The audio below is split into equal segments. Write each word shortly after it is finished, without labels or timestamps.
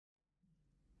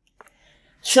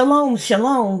Shalom,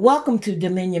 shalom. Welcome to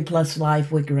Dominion Plus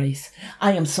Life with Grace.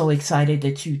 I am so excited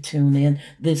that you tune in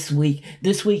this week.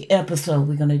 This week episode,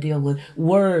 we're going to deal with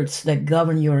words that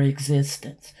govern your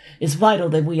existence. It's vital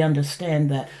that we understand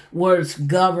that words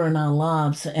govern our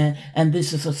lives, and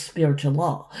this is a spiritual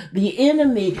law. The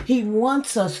enemy, he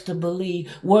wants us to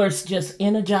believe words just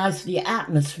energize the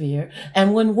atmosphere,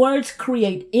 and when words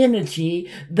create energy,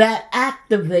 that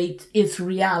activates its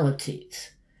realities.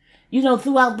 You know,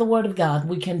 throughout the Word of God,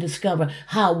 we can discover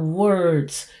how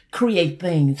words create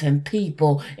things and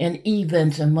people and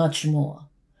events and much more.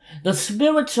 The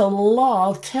spiritual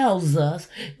law tells us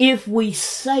if we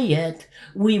say it,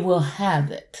 we will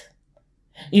have it.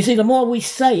 You see, the more we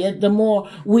say it, the more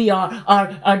we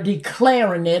are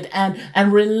declaring it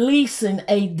and releasing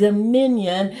a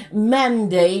dominion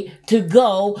mandate to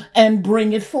go and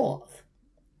bring it forth.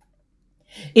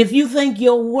 If you think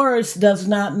your words does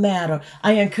not matter,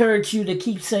 I encourage you to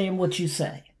keep saying what you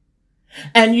say.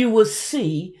 And you will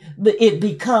see it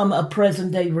become a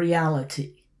present day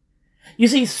reality. You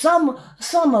see, some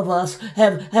of us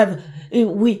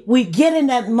we get in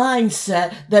that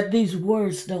mindset that these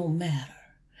words don't matter.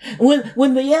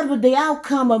 When the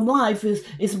outcome of life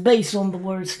is based on the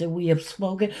words that we have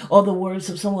spoken or the words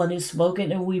of someone has spoken,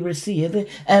 and we receive it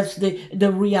as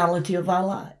the reality of our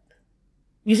life.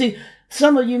 You see,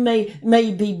 some of you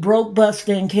may be broke,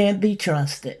 busted, and can't be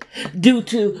trusted due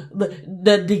to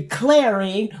the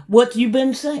declaring what you've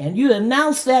been saying. You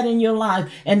announced that in your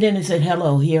life, and then he said,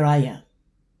 hello, here I am.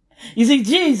 You see,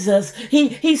 Jesus,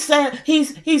 he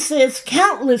says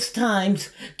countless times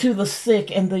to the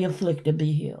sick and the afflicted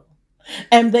be healed.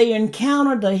 And they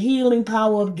encounter the healing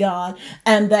power of God,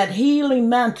 and that healing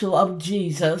mantle of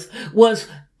Jesus was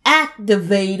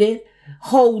activated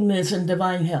wholeness and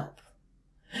divine health.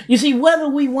 You see, whether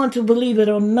we want to believe it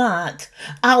or not,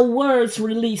 our words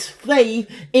release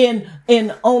faith in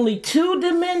only two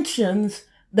dimensions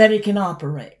that it can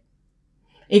operate.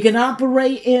 It can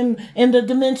operate in the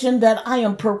dimension that I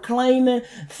am proclaiming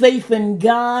faith in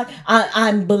God.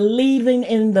 I'm believing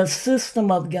in the system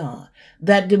of God,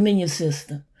 that dominion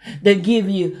system that give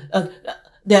you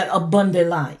that abundant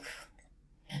life.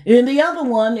 And the other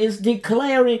one is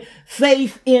declaring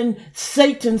faith in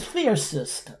Satan's fear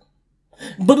system.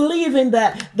 Believing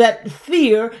that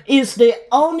fear is the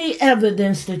only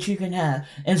evidence that you can have.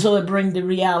 And so it brings the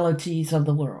realities of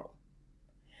the world.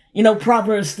 You know,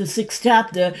 Proverbs, the 6th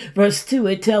chapter, verse 2,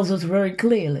 it tells us very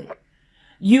clearly,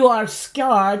 you are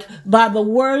scarred by the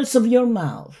words of your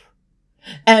mouth,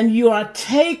 and you are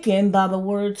taken by the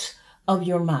words of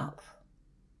your mouth.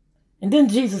 And then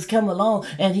Jesus come along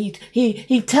and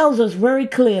he tells us very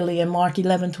clearly in Mark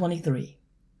 11:23.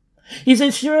 He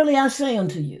says, surely I say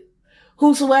unto you,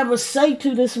 whosoever say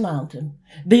to this mountain,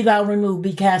 be thou removed,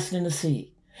 be cast in the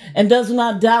sea, and does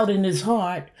not doubt in his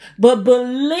heart, but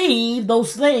believe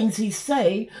those things he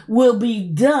say will be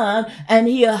done, and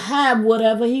he'll have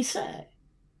whatever he say.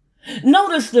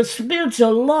 Notice the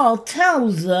spiritual law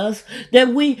tells us that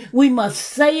we must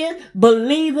say it,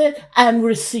 believe it, and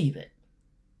receive it.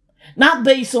 Not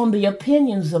based on the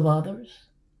opinions of others,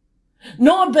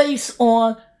 nor based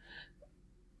on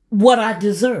what I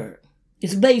deserve.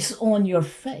 It's based on your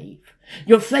faith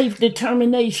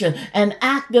determination, and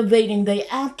activating the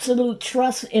absolute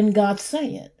trust in God's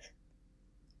saying.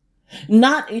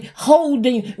 Not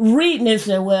reading and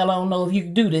saying, well, I don't know if you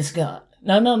can do this, God.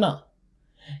 No.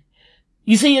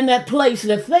 You see, in that place,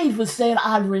 the faith was saying,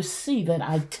 I receive it,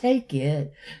 I take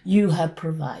it, you have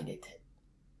provided it.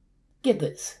 Get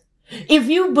this. If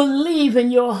you believe in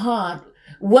your heart,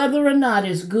 whether or not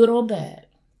it's good or bad,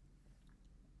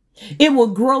 it will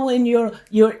grow in your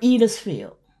Enos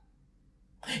field.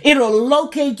 It'll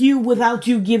locate you without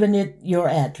you giving it your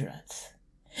address.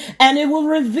 And it will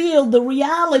reveal the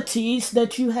realities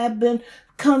that you have been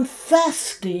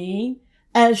confessing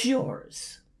as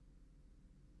yours.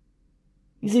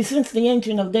 You see, since the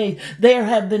Ancient of Days, there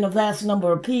have been a vast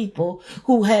number of people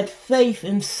who had faith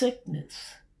in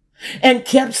sickness and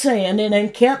kept saying it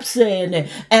and kept saying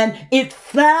it, and it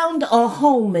found a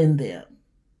home in them.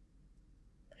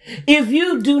 If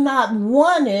you do not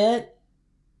want it,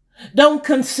 don't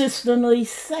consistently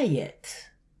say it.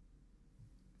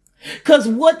 Because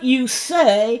what you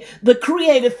say, the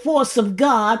creative force of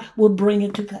God will bring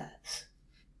it to pass.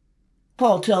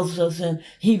 Paul tells us in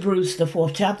Hebrews, the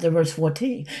 4th chapter, verse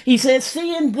 14. He says,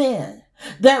 seeing then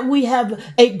that we have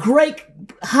a great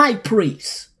high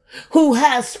priest who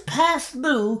has passed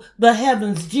through the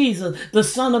heavens, Jesus, the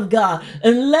Son of God,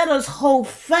 and let us hold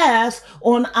fast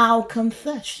on our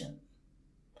confession.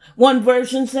 One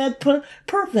version said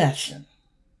profession.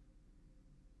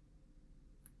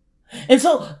 And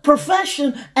so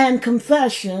profession and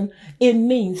confession, it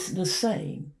means the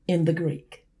same in the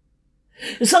Greek.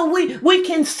 So we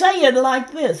can say it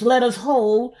like this. Let us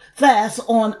hold fast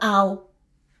on our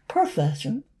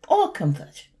profession or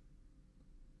confession.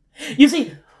 You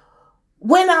see,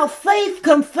 when our faith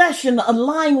confession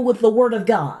align with the word of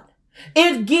God,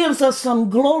 it gives us some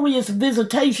glorious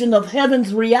visitation of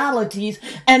heaven's realities,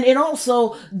 and it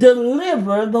also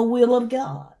delivers the will of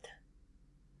God.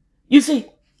 You see,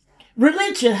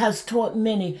 religion has taught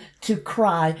many to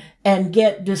cry and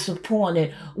get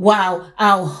disappointed, while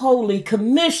our Holy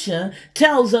Commission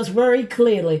tells us very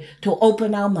clearly to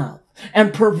open our mouth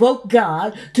and provoke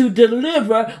God to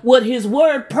deliver what his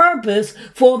word purpose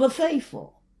for the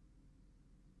faithful.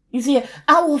 You see,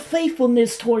 our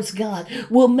faithfulness towards God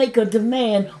will make a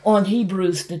demand on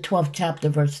Hebrews, the 12th chapter,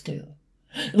 verse 2.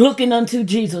 Looking unto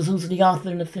Jesus, who's the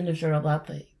author and the finisher of our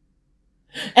faith.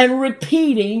 And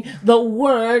repeating the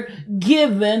word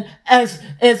given as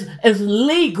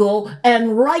legal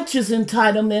and righteous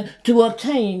entitlement to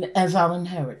obtain as our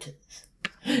inheritance.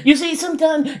 You see,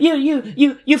 sometimes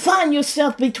you find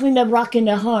yourself between that rock and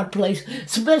the hard place,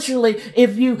 especially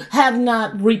if you have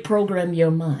not reprogrammed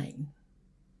your mind.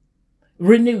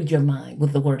 Renewed your mind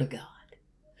with the word of God.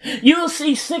 You'll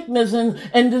see sickness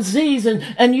and disease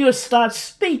and you'll start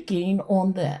speaking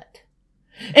on that.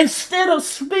 Instead of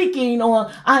speaking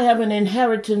on, I have an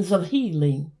inheritance of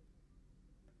healing.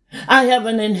 I have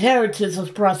an inheritance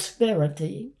of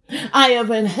prosperity. I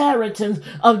have an inheritance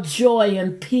of joy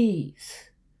and peace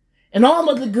and all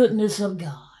of the goodness of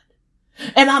God.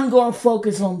 And I'm going to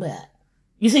focus on that.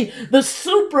 You see, the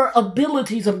super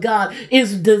abilities of God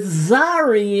is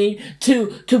desiring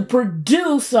to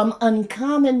produce some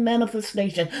uncommon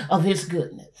manifestation of his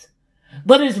goodness.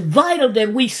 But it's vital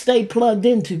that we stay plugged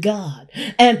into God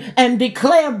and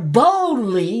declare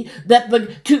boldly that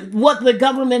what the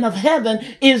government of heaven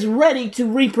is ready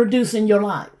to reproduce in your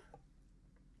life.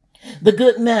 The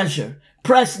good measure,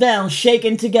 pressed down,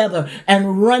 shaken together,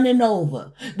 and running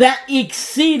over, that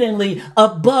exceedingly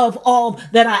above all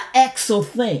that I ask or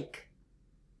think,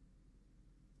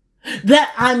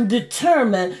 that I'm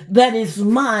determined that is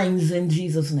mine in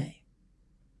Jesus' name.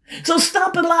 So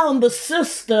stop allowing the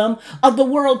system of the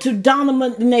world to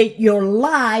dominate your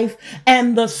life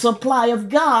and the supply of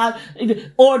God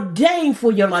ordained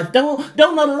for your life. Don't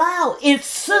allow its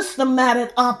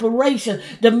systematic operation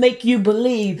to make you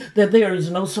believe that there is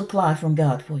no supply from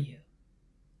God for you.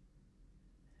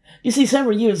 You see,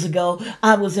 several years ago,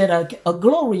 I was at a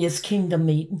glorious kingdom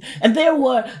meeting, and there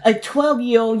were a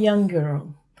 12-year-old young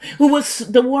girl who was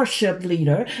the worship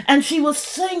leader, and she was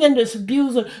singing this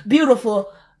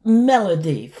beautiful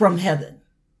melody from heaven.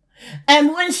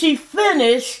 And when she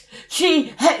finished,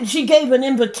 she gave an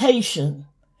invitation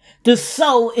to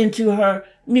sow into her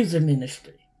music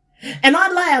ministry. And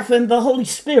I laughed, and the Holy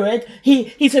Spirit,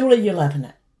 he said, "What are you laughing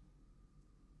at?"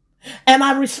 And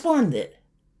I responded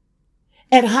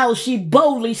at how she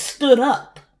boldly stood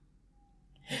up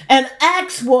and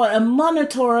asked for a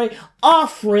monetary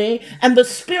offering, and the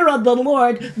Spirit of the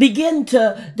Lord began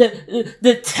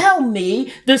to tell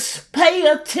me to pay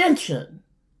attention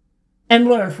and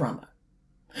learn from her.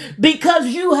 Because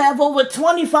you have over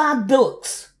 25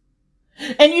 books,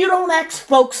 and you don't ask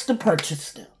folks to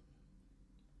purchase them.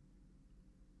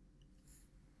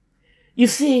 You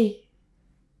see,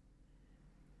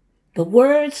 the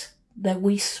words that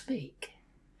we speak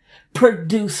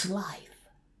produce life.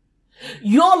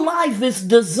 Your life is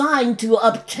designed to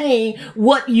obtain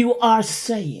what you are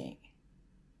saying.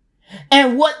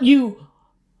 And what you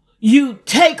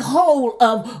take hold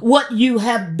of what you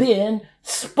have been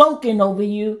spoken over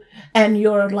you and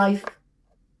your life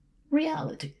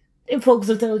reality. If folks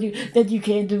will tell you that you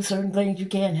can't do certain things, you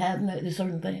can't have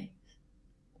certain things.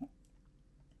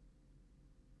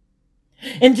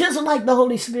 And just like the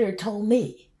Holy Spirit told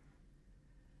me,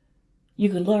 you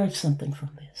can learn something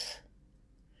from this.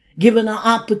 Given an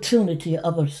opportunity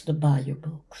others to buy your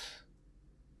books.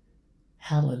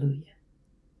 Hallelujah.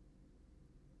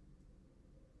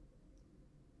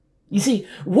 You see,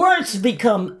 words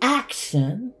become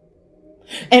action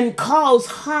and cause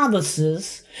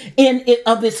harvests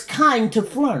of its kind to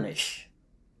flourish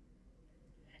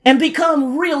and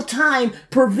become real-time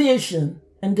provision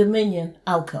and dominion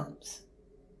outcomes.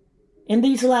 In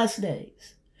these last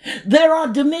days, there are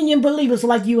dominion believers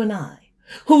like you and I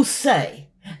who say,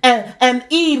 and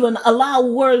even allow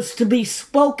words to be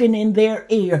spoken in their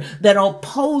ear that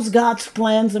oppose God's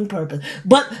plans and purpose.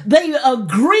 But they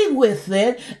agree with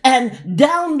it, and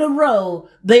down the road,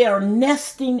 they are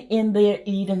nesting in their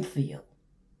Eden field.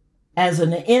 as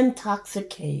an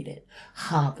intoxicated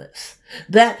harvest.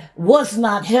 That was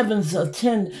not heaven's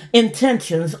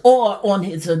intentions or on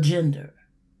his agenda.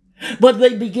 But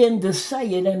they begin to say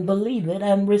it and believe it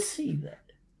and receive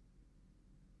it.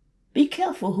 Be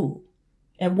careful who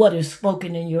and what is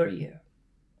spoken in your ear.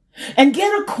 And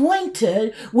get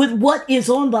acquainted with what is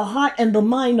on the heart and the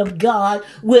mind of God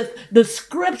with the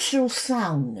scriptural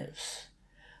soundness.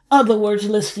 Other words,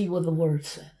 let's see what the word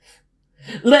says.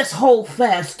 Let's hold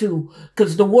fast to,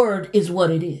 because the word is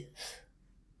what it is.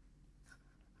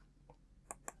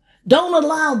 Don't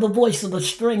allow the voice of the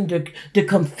stranger to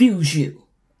confuse you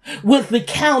with the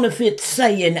counterfeit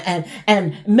saying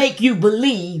and make you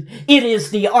believe it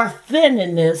is the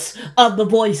authenticness of the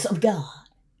voice of God.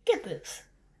 Get this.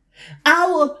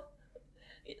 Our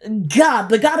God,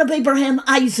 the God of Abraham,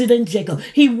 Isaac, and Jacob,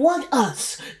 he wants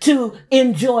us to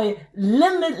enjoy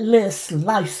limitless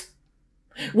life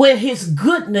where his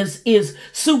goodness is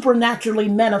supernaturally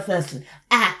manifested,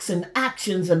 acts and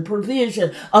actions and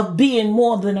provision of being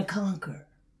more than a conqueror.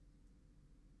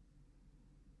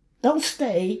 Don't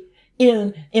stay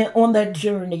on that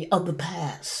journey of the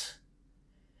past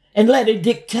and let it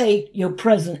dictate your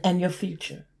present and your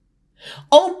future.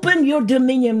 Open your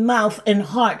dominion mouth and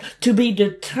heart to be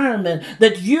determined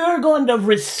that you're going to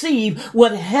receive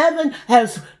what heaven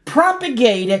has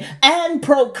propagated and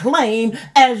proclaimed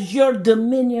as your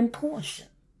dominion portion.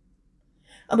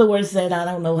 In other words, that I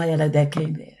don't know how that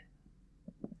came there.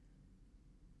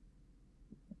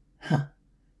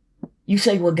 You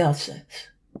say what God says.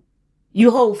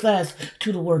 You hold fast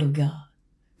to the word of God.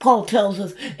 Paul tells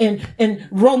us in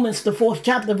Romans, the 4th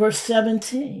chapter, verse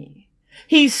 17.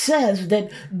 He says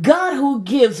that God who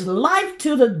gives life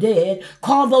to the dead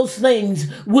call those things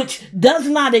which does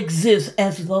not exist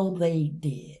as though they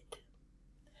did.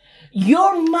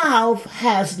 Your mouth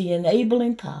has the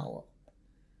enabling power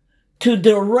to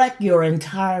direct your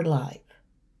entire life.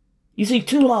 You see,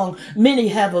 too long, many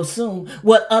have assumed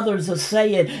what others are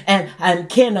saying and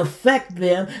can affect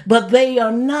them, but they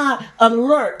are not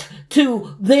alert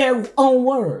to their own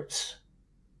words.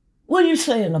 What are you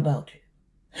saying about it?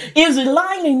 Is it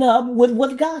lining up with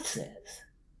what God says?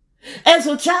 As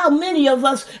a child, many of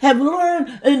us have learned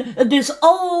this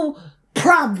old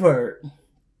proverb.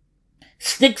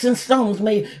 Sticks and stones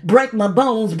may break my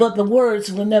bones, but the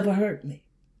words will never hurt me.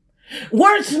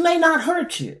 Words may not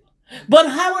hurt you, but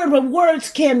however, words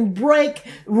can break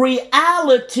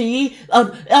reality.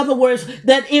 In other words,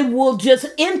 that it will just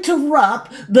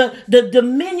interrupt the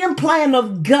dominion plan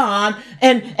of God,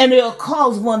 and it'll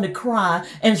cause one to cry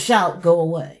and shout, go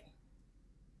away.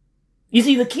 You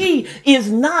see, the key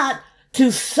is not to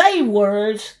say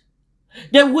words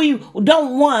that we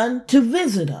don't want to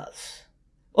visit us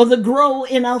or to grow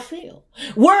in our field.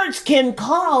 Words can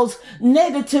cause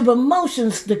negative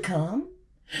emotions to come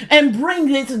and bring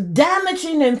this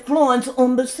damaging influence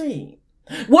on the scene.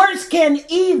 Words can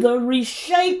either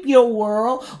reshape your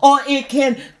world, or it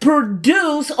can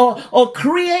produce or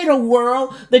create a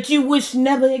world that you wish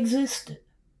never existed.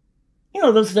 You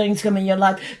know, those things come in your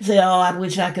life. You say, oh, I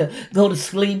wish I could go to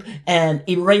sleep and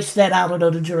erase that out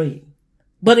of the dream.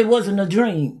 But it wasn't a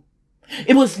dream.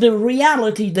 It was the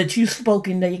reality that you spoke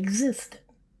into existence.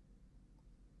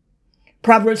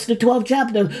 Proverbs, the 12th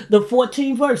chapter, the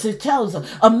 14th verse, it tells us,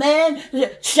 a man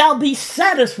shall be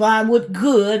satisfied with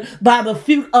good by the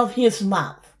fruit of his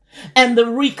mouth, and the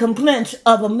recompense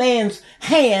of a man's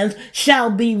hands shall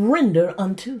be rendered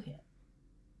unto him.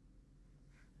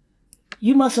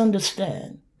 You must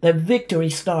understand that victory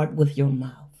starts with your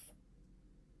mouth.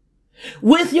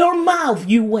 With your mouth,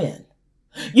 you win.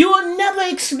 You will never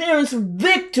experience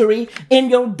victory in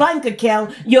your bank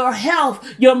account, your health,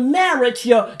 your marriage,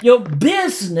 your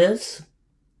business,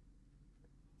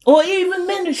 or even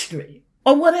ministry,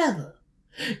 or whatever,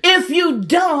 if you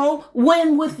don't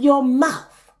win with your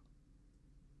mouth.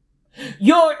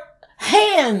 Your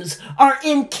hands are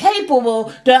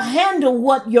incapable to handle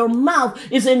what your mouth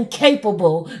is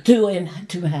incapable to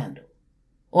handle,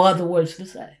 or other words to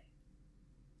say.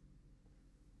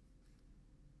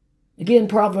 Again,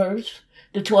 Proverbs,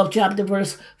 the 12th chapter,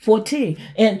 verse 14.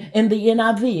 And in the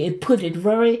NIV, it put it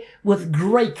with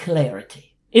great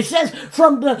clarity. It says,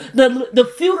 from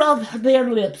the fruit of their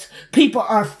lips, people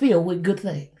are filled with good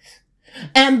things,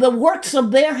 and the works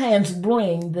of their hands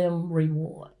bring them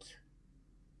rewards.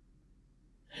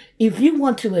 If you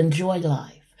want to enjoy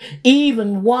life,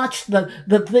 even watch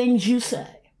the things you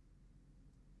say.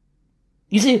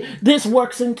 You see, this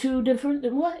works in two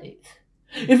different ways.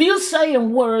 If you say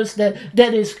in words that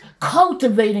is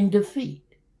cultivating defeat,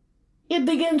 it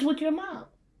begins with your mouth.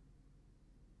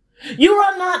 You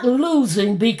are not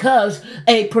losing because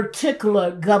a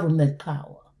particular government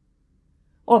power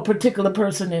or a particular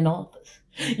person in office.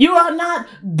 You are not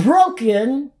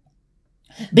broken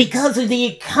because of the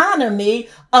economy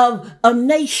of a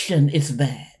nation is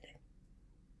bad.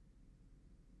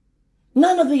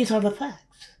 None of these are the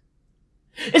facts.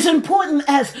 It's important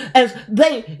as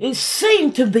they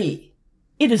seem to be.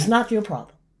 It is not your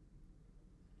problem.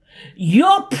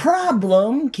 Your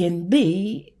problem can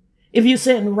be, if you're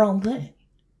saying the wrong thing,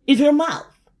 is your mouth.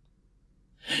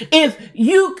 If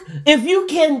you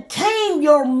can tame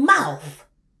your mouth,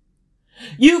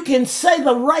 you can say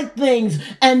the right things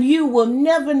and you will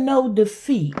never know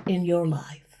defeat in your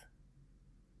life.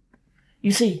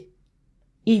 You see,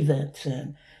 events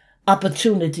and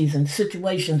opportunities and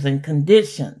situations and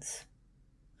conditions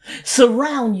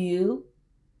surround you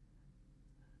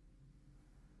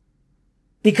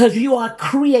because you are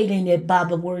creating it by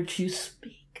the words you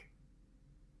speak.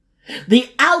 The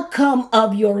outcome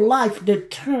of your life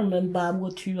determined by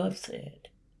what you have said.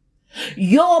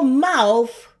 Your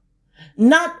mouth,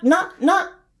 not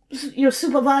your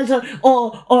supervisor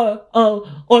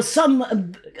or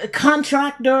some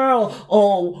contractor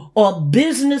or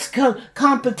business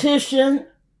competition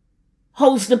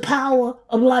holds the power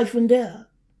of life and death.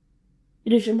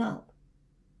 It is your mouth.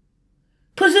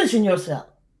 Position yourself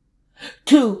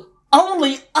to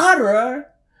only utter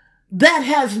that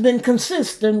has been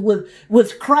consistent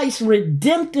with Christ's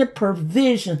redemptive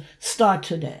provision. Start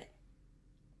today.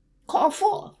 Call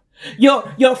forth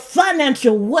your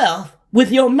financial wealth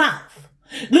with your mouth.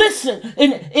 Listen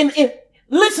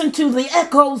listen to the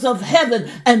echoes of heaven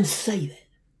and say it.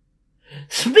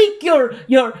 Speak your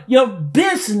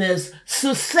business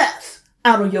success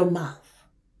out of your mouth.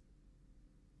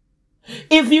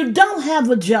 If you don't have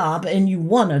a job and you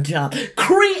want a job,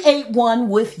 create one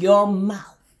with your mouth.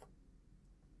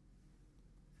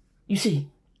 You see,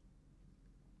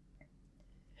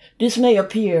 this may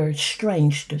appear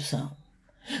strange to some,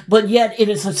 but yet it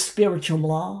is a spiritual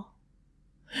law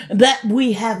that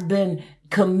we have been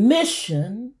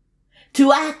commissioned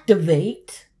to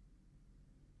activate.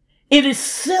 It is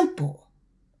simple.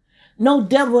 No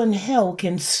devil in hell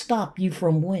can stop you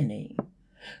from winning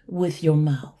with your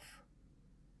mouth.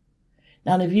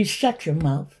 Now, if you shut your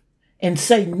mouth and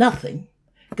say nothing,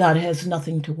 God has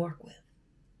nothing to work with.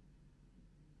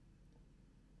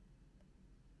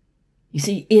 You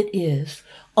see, it is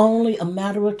only a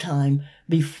matter of time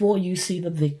before you see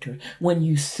the victory when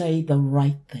you say the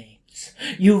right things.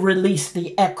 You release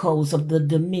the echoes of the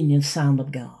dominion sound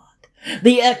of God,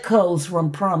 the echoes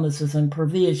from promises and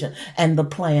provision and the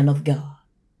plan of God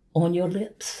on your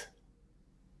lips.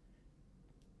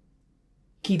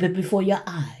 Keep it before your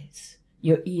eyes,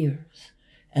 your ears,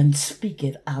 and speak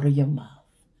it out of your mouth.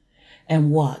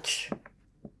 And watch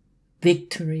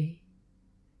victory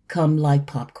come like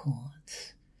popcorns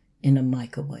in a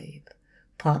microwave.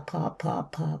 Pop, pop,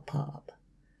 pop, pop, pop.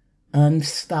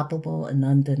 Unstoppable and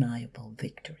undeniable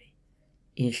victory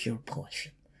is your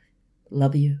portion.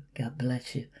 Love you. God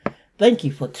bless you. Thank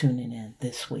you for tuning in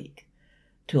this week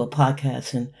to a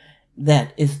podcast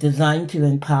that is designed to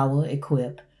empower,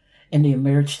 equip, and to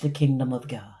emerge the kingdom of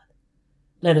God.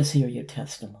 Let us hear your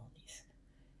testimonies.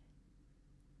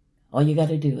 All you got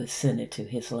to do is send it to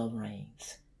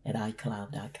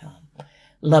hislovereigns@icloud.com.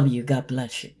 Love you. God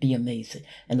bless you. Be amazing.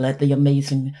 And let the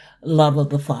amazing love of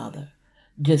the Father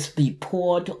just be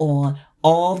poured on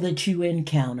all that you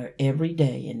encounter every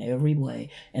day in every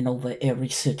way and over every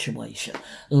situation.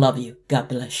 Love you. God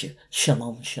bless you.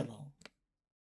 Shalom, shalom.